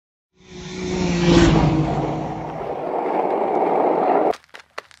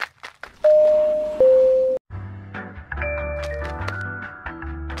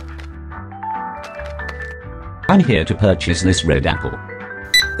here to purchase this red apple.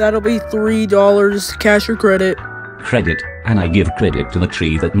 That'll be $3, cash or credit. Credit, and I give credit to the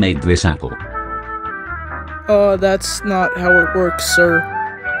tree that made this apple. That's not how it works, sir.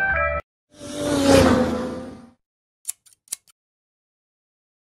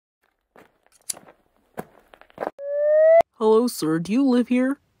 Hello, sir. Do you live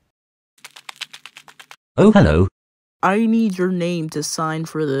here? Oh, hello. I need your name to sign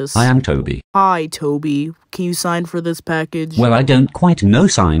for this. I am Toby. Hi, Toby. Can you sign for this package? Well, I don't quite know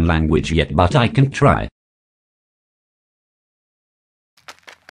sign language yet, but I can try.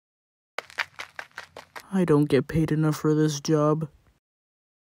 I don't get paid enough for this job.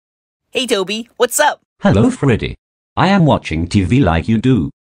 Hey Toby, what's up? Hello, Freddie. I am watching TV like you do.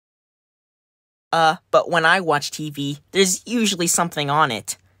 But when I watch TV, there's usually something on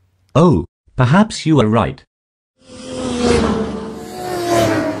it. Oh, perhaps you are right.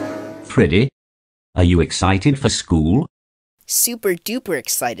 Freddie, are you excited for school? Super duper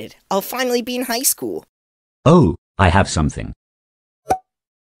excited. I'll finally be in high school. Oh, I have something.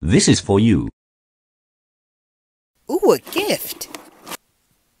 This is for you. Ooh, a gift.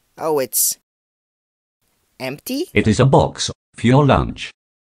 Oh, it's empty? It is a box for your lunch.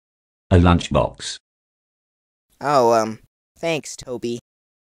 A lunchbox. Oh, thanks, Toby.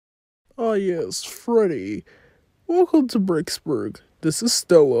 Ah, yes, Freddie. Welcome to Bricksburg. This is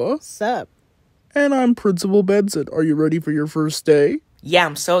Stella. Sup? And I'm Principal Benson. Are you ready for your first day? Yeah,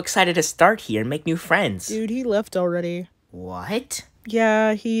 I'm so excited to start here and make new friends. Dude, he left already. What?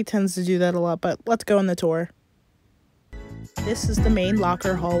 Yeah, he tends to do that a lot, but let's go on the tour. This is the main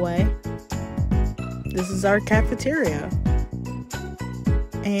locker hallway. This is our cafeteria.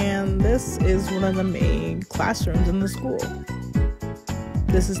 And this is one of the main classrooms in the school.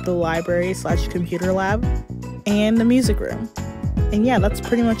 This is the library / computer lab and the music room. And yeah, that's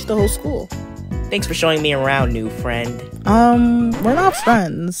pretty much the whole school. Thanks for showing me around, new friend. We're not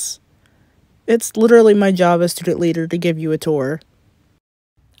friends. It's literally my job as student leader to give you a tour.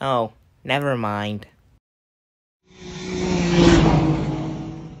 Oh, never mind.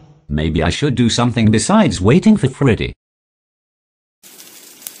 Maybe I should do something besides waiting for Freddie.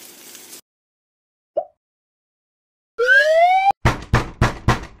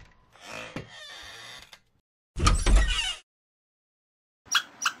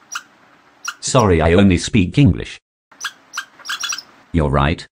 Sorry, I only speak English. You're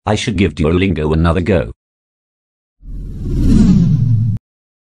right, I should give Duolingo another go.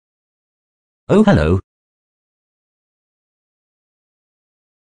 Oh, hello.